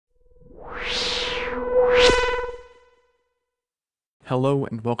Hello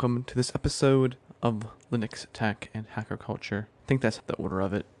and welcome to this episode of Linux Tech and Hacker Culture. I think that's the order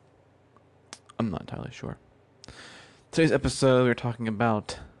of it. I'm not entirely sure. Today's episode, we're talking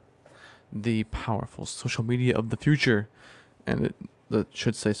about the powerful social media of the future, and it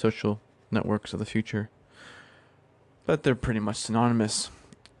should say social networks of the future, but they're pretty much synonymous.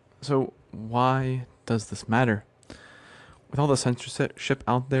 So why does this matter? With all the censorship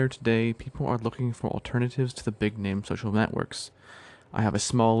out there today, people are looking for alternatives to the big name social networks. I have a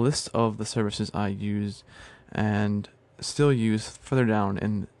small list of the services I use and still use further down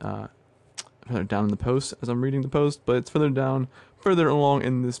in the post as I'm reading the post, but it's further along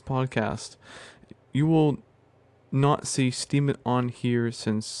in this podcast. You will not see Steemit on here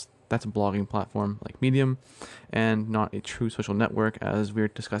since that's a blogging platform like Medium and not a true social network as we're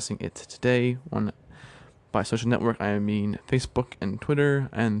discussing it today. By social network, I mean Facebook and Twitter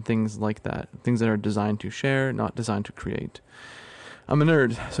and things like that. Things that are designed to share, not designed to create. I'm a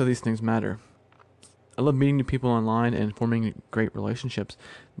nerd, so these things matter. I love meeting new people online and forming great relationships.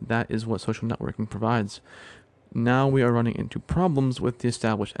 That is what social networking provides. Now we are running into problems with the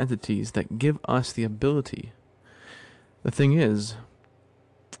established entities that give us the ability. The thing is,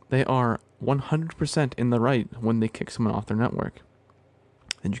 they are 100% in the right when they kick someone off their network.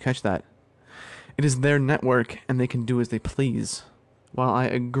 Did you catch that? It is their network and they can do as they please. While I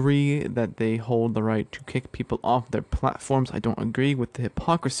agree that they hold the right to kick people off their platforms, I don't agree with the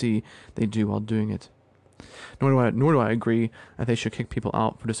hypocrisy they do while doing it. Nor do I agree that they should kick people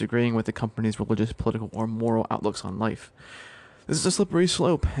out for disagreeing with the company's religious, political, or moral outlooks on life. This is a slippery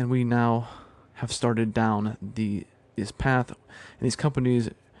slope, and we now have started down this path, and these companies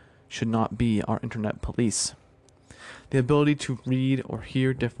should not be our internet police. The ability to read or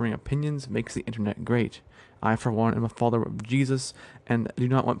hear differing opinions makes the internet great. I, for one, am a follower of Jesus and do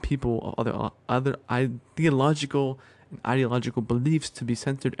not want people of other ideological beliefs to be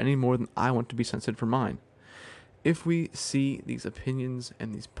censored any more than I want to be censored for mine. If we see these opinions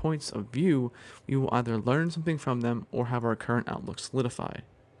and these points of view, we will either learn something from them or have our current outlook solidified.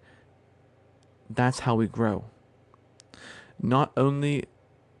 That's how we grow. Not only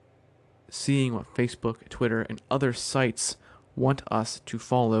seeing what Facebook, Twitter, and other sites want us to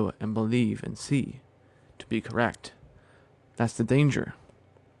follow and believe and see to be correct. That's the danger.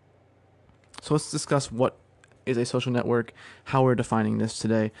 So let's discuss what is a social network, how we're defining this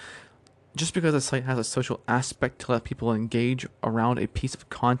today. Just because a site has a social aspect to let people engage around a piece of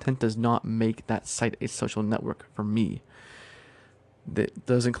content does not make that site a social network for me. That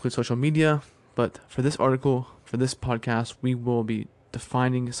does include social media, but for this article, for this podcast, we will be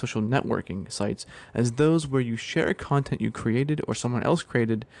defining social networking sites as those where you share content you created or someone else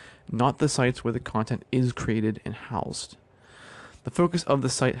created, not the sites where the content is created and housed. The focus of the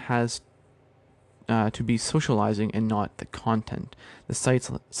site has to be socializing and not the content. The sites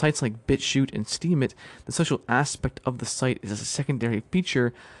like BitChute and Steemit, the social aspect of the site is a secondary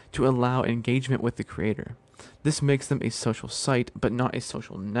feature to allow engagement with the creator. This makes them a social site, but not a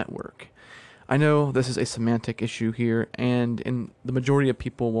social network. I know this is a semantic issue here, and the majority of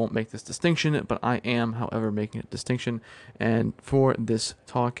people won't make this distinction, but I am, however, making a distinction and for this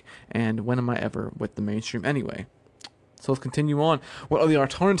talk, and when am I ever with the mainstream anyway? So let's continue on. What are the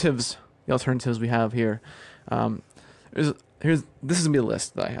alternatives? The alternatives we have here. This is going to be a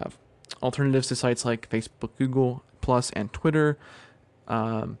list that I have. Alternatives to sites like Facebook, Google, Plus, and Twitter.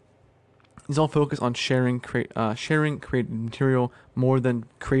 These all focus on sharing created material more than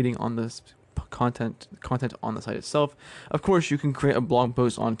creating on this content on the site itself. Of course, you can create a blog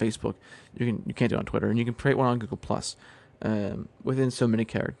post on Facebook. You can't do it on Twitter, and you can create one on Google Plus within so many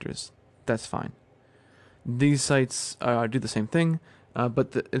characters. That's fine. These sites do the same thing,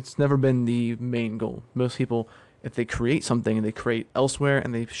 but it's never been the main goal. Most people, if they create something, they create elsewhere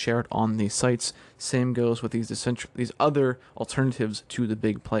and they share it on these sites. Same goes with these other alternatives to the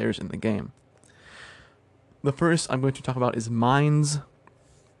big players in the game. The first I'm going to talk about is Minds.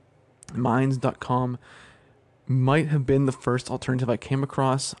 Minds.com might have been the first alternative I came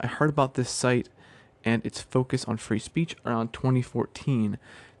across. I heard about this site and its focus on free speech around 2014.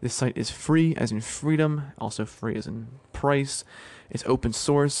 This site is free as in freedom, also free as in price. It's open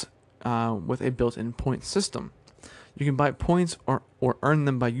source with a built-in point system. You can buy points or earn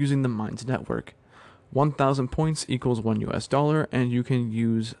them by using the Minds network. 1,000 points equals $1, and you can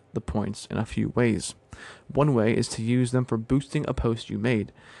use the points in a few ways. One way is to use them for boosting a post you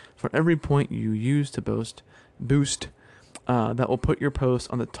made. For every point you use to boost, that will put your post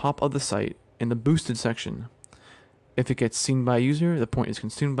on the top of the site in the boosted section. If it gets seen by a user, the point is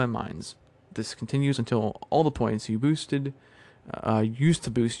consumed by Minds. This continues until all the points you used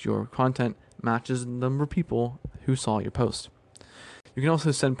to boost your content matches the number of people who saw your post. You can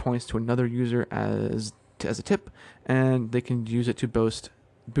also send points to another user as a tip, and they can use it to boost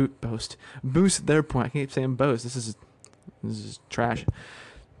their point. I keep saying boast. This is trash.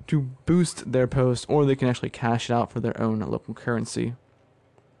 To boost their post, or they can actually cash it out for their own local currency.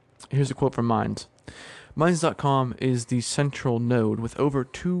 Here's a quote from Minds. Minds.com is the central node with over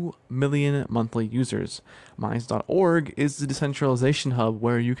 2 million monthly users. Minds.org is the decentralization hub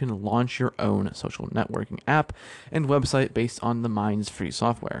where you can launch your own social networking app and website based on the Minds free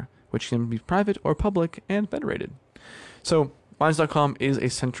software, which can be private or public and federated. So Minds.com is a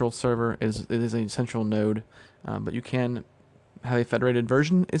central server, it is a central node, but you can have a federated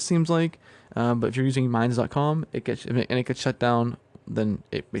version, it seems like. But if you're using Minds.com, it gets shut down, then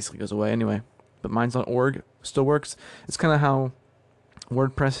it basically goes away anyway. But Minds.org still works. It's kind of how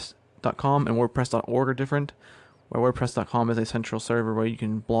WordPress.com and WordPress.org are different, where WordPress.com is a central server where you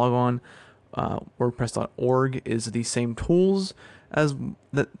can blog on. WordPress.org is the same tools as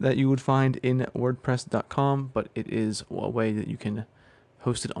that you would find in WordPress.com, but it is a way that you can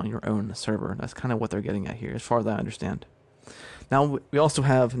host it on your own server. That's kind of what they're getting at here, as far as I understand. Now, we also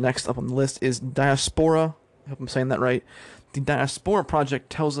have, next up on the list is Diaspora. I hope I'm saying that right. The Diaspora project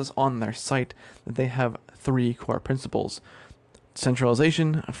tells us on their site that they have 3 core principles: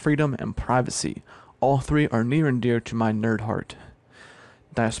 centralization, freedom, and privacy. All 3 are near and dear to my nerd heart.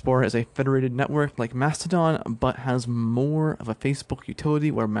 Diaspora is a federated network like Mastodon, but has more of a Facebook utility,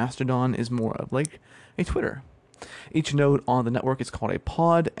 where Mastodon is more of like a Twitter. Each node on the network is called a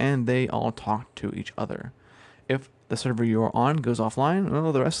pod, and they all talk to each other. If the server you are on goes offline,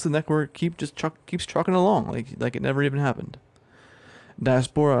 well, the rest of the network keeps trucking along like it never even happened.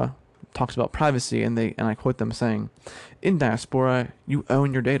 Diaspora talks about privacy, and I quote them saying, "In Diaspora, you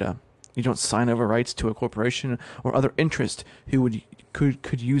own your data. You don't sign over rights to a corporation or other interest who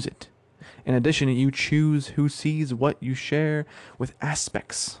could use it. In addition, you choose who sees what you share with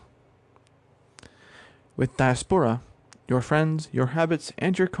aspects. With Diaspora, your friends, your habits,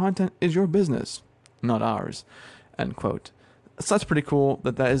 and your content is your business, not ours." End quote. So that's pretty cool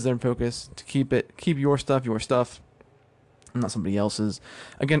that is their focus, to keep your stuff, not somebody else's.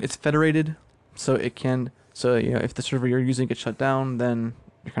 Again, it's federated, so if the server you're using gets shut down, then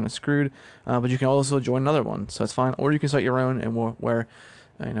you're kind of screwed. But you can also join another one, so it's fine. Or you can start your own, and where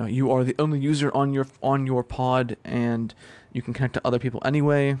you are the only user on your pod, and you can connect to other people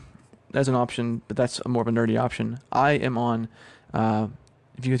anyway. That's an option, but that's more of a nerdy option. I am on.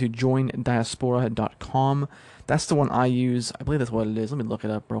 If you go to joindiaspora.com, that's the one I use. I believe that's what it is. Let me look it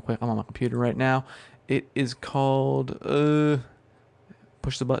up real quick. I'm on my computer right now. It is called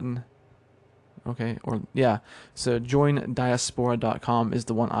push the button. Okay, so joindiaspora.com is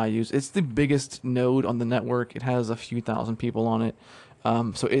the one I use. It's the biggest node on the network. It has a few thousand people on it.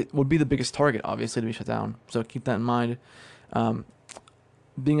 So it would be the biggest target, obviously, to be shut down. So keep that in mind.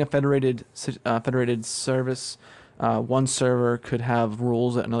 Being a federated service, one server could have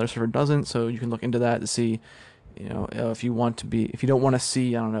rules that another server doesn't. So you can look into that to see, if you don't want to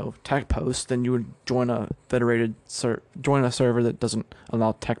see, tech posts, then you would join a server that doesn't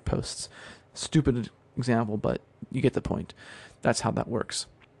allow tech posts. Stupid example, but you get the point. That's how that works.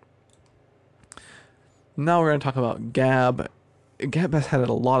 Now we're going to talk about Gab. Gab has had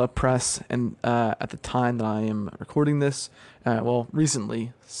a lot of press, and at the time that I am recording this,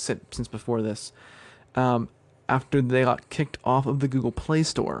 recently, since before this, after they got kicked off of the Google Play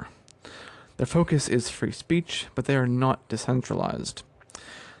Store. Their focus is free speech, but they are not decentralized.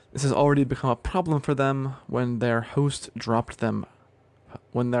 This has already become a problem for them when their host dropped them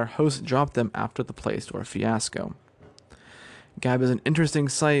after the Play Store fiasco. Gab is an interesting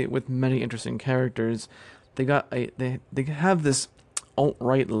site with many interesting characters. They have this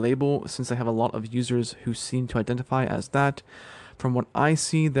alt-right label since they have a lot of users who seem to identify as that. From what I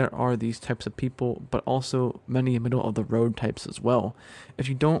see, there are these types of people, but also many middle-of-the-road types as well. If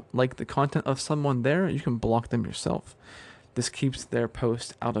you don't like the content of someone there, you can block them yourself. This keeps their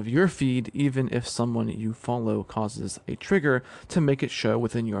post out of your feed, even if someone you follow causes a trigger to make it show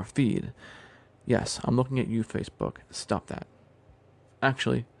within your feed. Yes, I'm looking at you, Facebook. Stop that.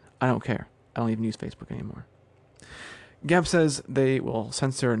 Actually, I don't care. I don't even use Facebook anymore. Gab says they will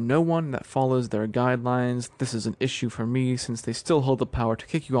censor no one that follows their guidelines. This is an issue for me since they still hold the power to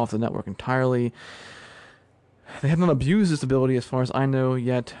kick you off the network entirely. They have not abused this ability as far as I know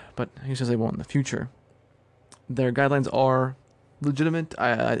yet, but he says they won't in the future. Their guidelines are legitimate.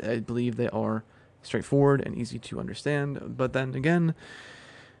 I believe they are straightforward and easy to understand, but then again,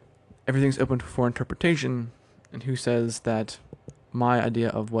 everything's open for interpretation, and who says that my idea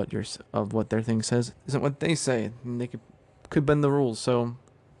of what their thing says isn't what they say, and they could bend the rules, so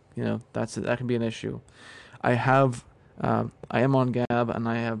that can be an issue. I have I am on Gab, and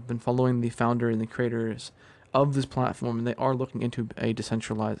I have been following the founder and the creators of this platform, and they are looking into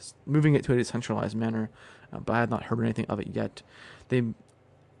moving it to a decentralized manner, but I have not heard anything of it yet.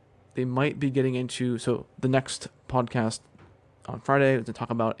 They might be getting into, so the next podcast on Friday is to talk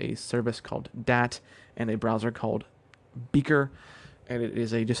about a service called DAT and a browser called Beaker, and it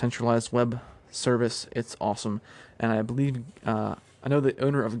is a decentralized web service. It's awesome, and I believe I know the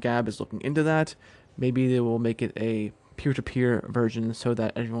owner of Gab is looking into that. Maybe they will make it a peer-to-peer version so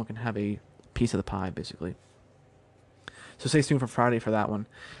that everyone can have a piece of the pie, basically. So stay tuned for Friday for that one.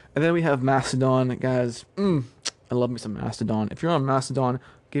 And then we have Mastodon, guys. I love me some Mastodon. If you're on Mastodon,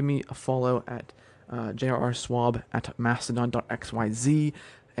 give me a follow at jrswab at mastodon.xyz,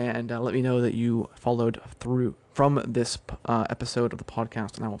 and let me know that you followed through from this episode of the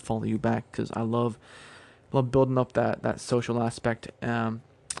podcast, and I will follow you back because I love building up that social aspect.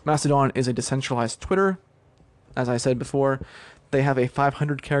 Mastodon is a decentralized Twitter. As I said before, they have a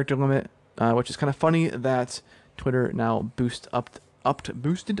 500 character limit, which is kind of funny that Twitter now boosted.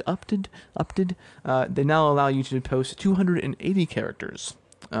 They now allow you to post 280 characters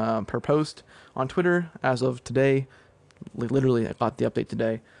per post on Twitter as of today. Literally, I got the update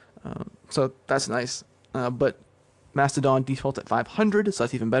today, so that's nice. But Mastodon defaults at 500, so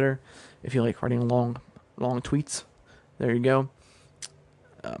that's even better. If you like writing long tweets, there you go.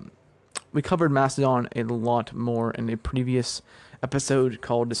 We covered Mastodon a lot more in a previous episode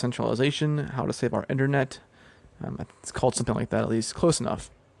called Decentralization: How to Save Our Internet. It's called something like that, at least close enough.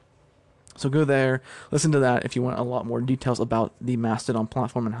 So go there, listen to that if you want a lot more details about the Mastodon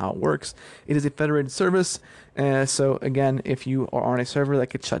platform and how it works. It is a federated service, so again, if you are on a server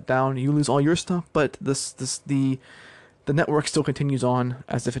that gets shut down, you lose all your stuff, but the network still continues on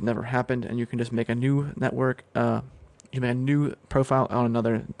as if it never happened, and you can just make a new network. You make a new profile on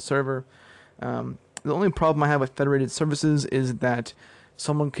another server. The only problem I have with federated services is that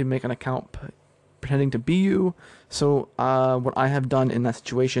someone can make an account pretending to be you. So what I have done in that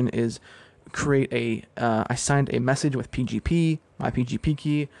situation is create I signed a message with PGP, my PGP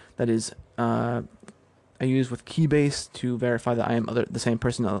key, that is I use with Keybase to verify that I am the same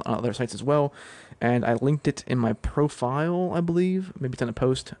person on other sites as well, and I linked it in my profile, I believe. Maybe it's in a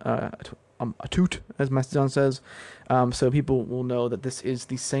post, a toot, as Mastodon says, so people will know that this is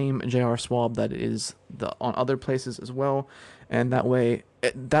the same JRSwab that is on other places as well, and that way,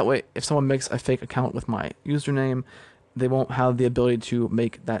 if someone makes a fake account with my username, they won't have the ability to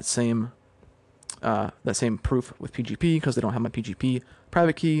make that same proof with PGP because they don't have my PGP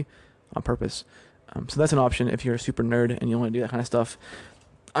private key on purpose. So that's an option if you're a super nerd and you want to do that kind of stuff.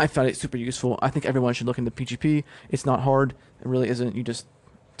 I found it super useful. I think everyone should look into PGP. It's not hard. It really isn't. You just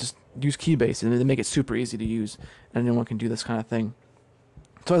use Keybase, and they make it super easy to use, and anyone can do this kind of thing.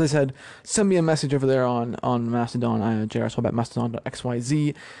 So as I said, send me a message over there on Mastodon. I am jrswab at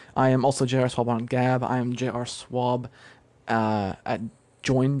mastodon.xyz. I am also jrswab on Gab. I am jrswab at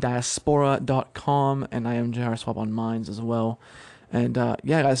joindiaspora.com, and I am jrswab on Minds as well. And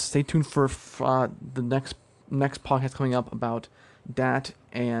yeah, guys, stay tuned for the next podcast coming up about DAT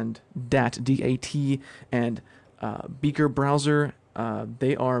and DAT and Beaker browser.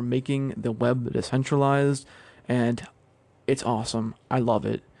 They are making the web decentralized, and it's awesome. I love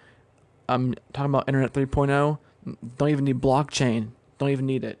it. I'm talking about Internet 3.0. Don't even need blockchain. Don't even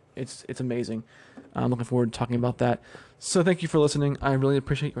need it. It's amazing. I'm looking forward to talking about that. So thank you for listening. I really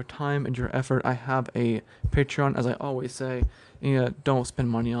appreciate your time and your effort. I have a Patreon, as I always say. Don't spend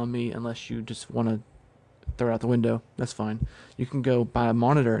money on me unless you just want to throw it out the window. That's fine. You can go buy a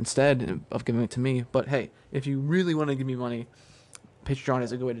monitor instead of giving it to me. But hey, if you really want to give me money, Patreon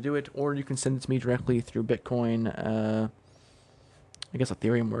is a good way to do it, or you can send it to me directly through Bitcoin. I guess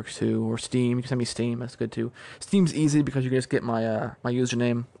Ethereum works too, or Steam. You can send me Steam. That's good too. Steam's easy because you can just get my my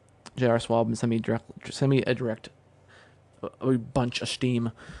username, jrswab, and send me a bunch of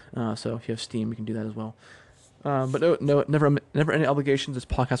Steam. So if you have Steam, you can do that as well. But no, never any obligations. This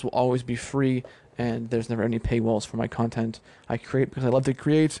podcast will always be free, and there's never any paywalls for my content. I create because I love to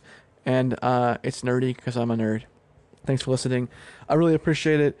create, and it's nerdy because I'm a nerd. Thanks for listening. I really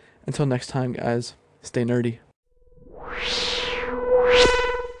appreciate it. Until next time, guys, stay nerdy.